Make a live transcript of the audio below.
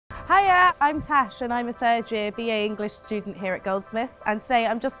Hiya, I'm Tash and I'm a third year BA English student here at Goldsmiths, and today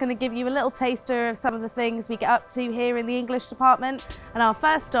I'm just going to give you a little taster of some of the things we get up to here in the English department. And our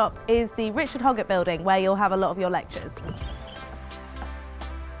first stop is the Richard Hoggett building, where you'll have a lot of your lectures.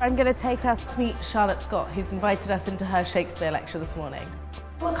 I'm going to take us to meet Charlotte Scott, who's invited us into her Shakespeare lecture this morning.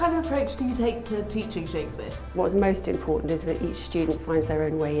 What kind of approach do you take to teaching Shakespeare? What's most important is that each student finds their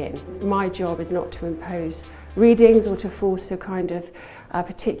own way in. My job is not to impose readings or to force a kind of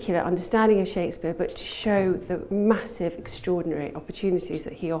particular understanding of Shakespeare, but to show the massive, extraordinary opportunities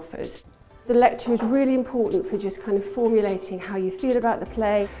that he offers. The lecture is really important for just kind of formulating how you feel about the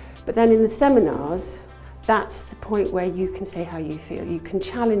play, but then in the seminars, that's the point where you can say how you feel. You can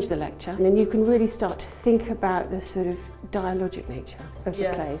challenge the lecture and then you can really start to think about the sort of dialogic nature of the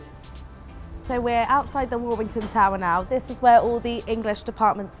plays. So we're outside the Warrington Tower now. This is where all the English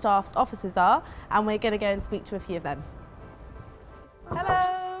department staff's offices are, and we're going to go and speak to a few of them.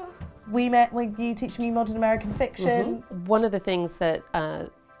 Hello! We met when you teach me modern American fiction. One of the things that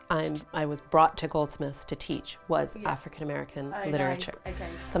I was brought to Goldsmiths to teach was African American literature. Nice. Okay.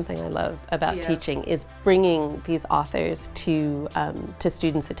 Something I love about teaching is bringing these authors to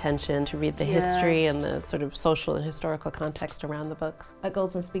students' attention, to read the history and the sort of social and historical context around the books. At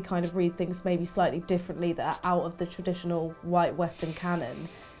Goldsmiths we kind of read things maybe slightly differently that are out of the traditional white Western canon.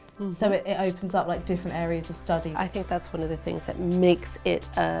 So it opens up like different areas of study. I think that's one of the things that makes it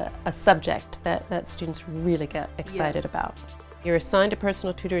a subject that students really get excited about. You're assigned a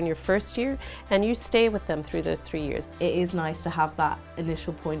personal tutor in your first year and you stay with them through those 3 years. It is nice to have that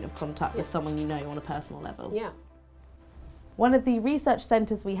initial point of contact with someone you know on a personal level. Yeah. One of the research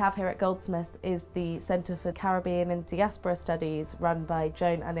centres we have here at Goldsmiths is the Centre for Caribbean and Diaspora Studies, run by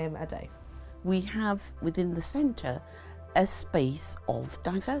Joan Anim-Addo. We have within the centre a space of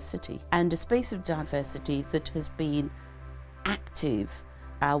diversity, and a space of diversity that has been active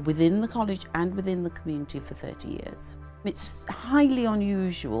within the college and within the community for 30 years. It's highly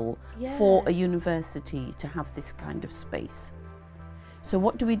unusual for a university to have this kind of space. So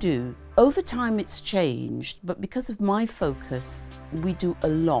what do? Over time it's changed, but because of my focus, we do a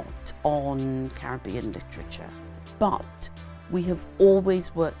lot on Caribbean literature. But we have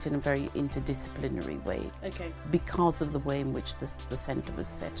always worked in a very interdisciplinary way because of the way in which the centre was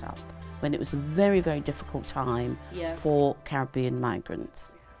set up, when it was a very, very difficult time for Caribbean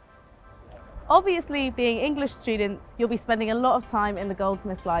migrants. Obviously, being English students, you'll be spending a lot of time in the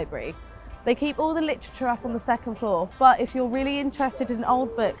Goldsmiths library. They keep all the literature up on the second floor, but if you're really interested in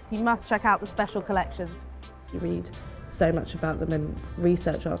old books, you must check out the special collections. You read so much about them and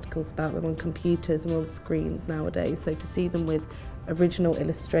research articles about them on computers and on screens nowadays, so to see them with original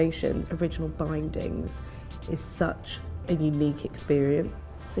illustrations, original bindings, is such a unique experience.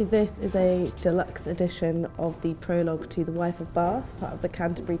 So this is a deluxe edition of the prologue to The Wife of Bath, part of the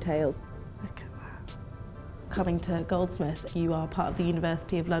Canterbury Tales. Look at that. Coming to Goldsmiths, you are part of the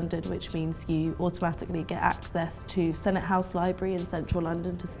University of London, which means you automatically get access to Senate House Library in central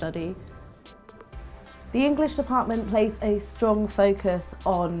London to study. The English department places a strong focus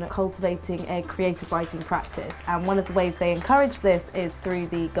on cultivating a creative writing practice, and one of the ways they encourage this is through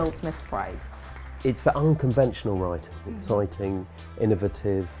the Goldsmiths Prize. It's for unconventional writing, exciting,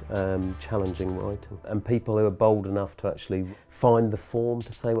 innovative, challenging writing, and people who are bold enough to actually find the form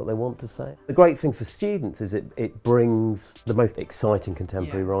to say what they want to say. The great thing for students is it brings the most exciting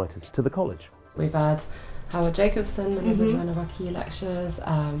contemporary writers to the college. We've had Howard Jacobson in one of our key lectures,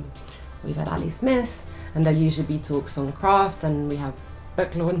 we've had Ali Smith, and there'll usually be talks on craft, and we have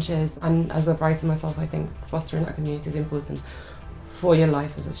book launches. And as a writer myself, I think fostering that community is important for your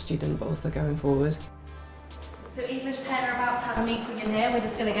life as a student, but also going forward. So English Pen are about to have a meeting in here, we're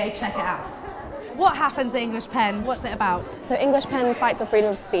just going to go check it out. What happens at English Pen? What's it about? So English Pen fights for freedom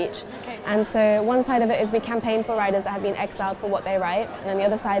of speech. And so one side of it is we campaign for writers that have been exiled for what they write, and then the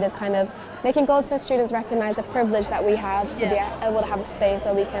other side is kind of making Goldsmiths students recognise the privilege that we have to be able to have a space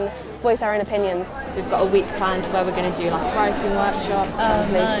where we can voice our own opinions. We've got a week planned where we're going to do like writing workshops,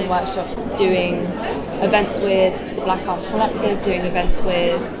 translation workshops, doing events with the Black Arts Collective, doing events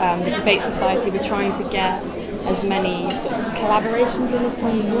with the Debate Society. We're trying to get as many sort of collaborations in as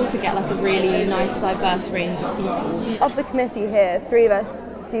possible to get like a really nice diverse range of people. Of the committee here, 3 of us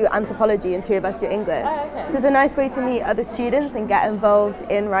do anthropology and 2 of us do English. So it's a nice way to meet other students and get involved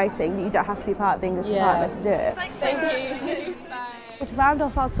in writing. You don't have to be part of the English department to do it. Thank you. To round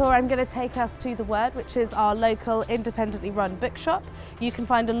off our tour, I'm going to take us to The Word, which is our local independently run bookshop. You can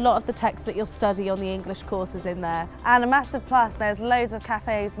find a lot of the text that you'll study on the English courses in there. And a massive plus, there's loads of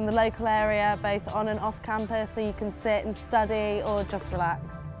cafes in the local area, both on and off campus, so you can sit and study or just relax.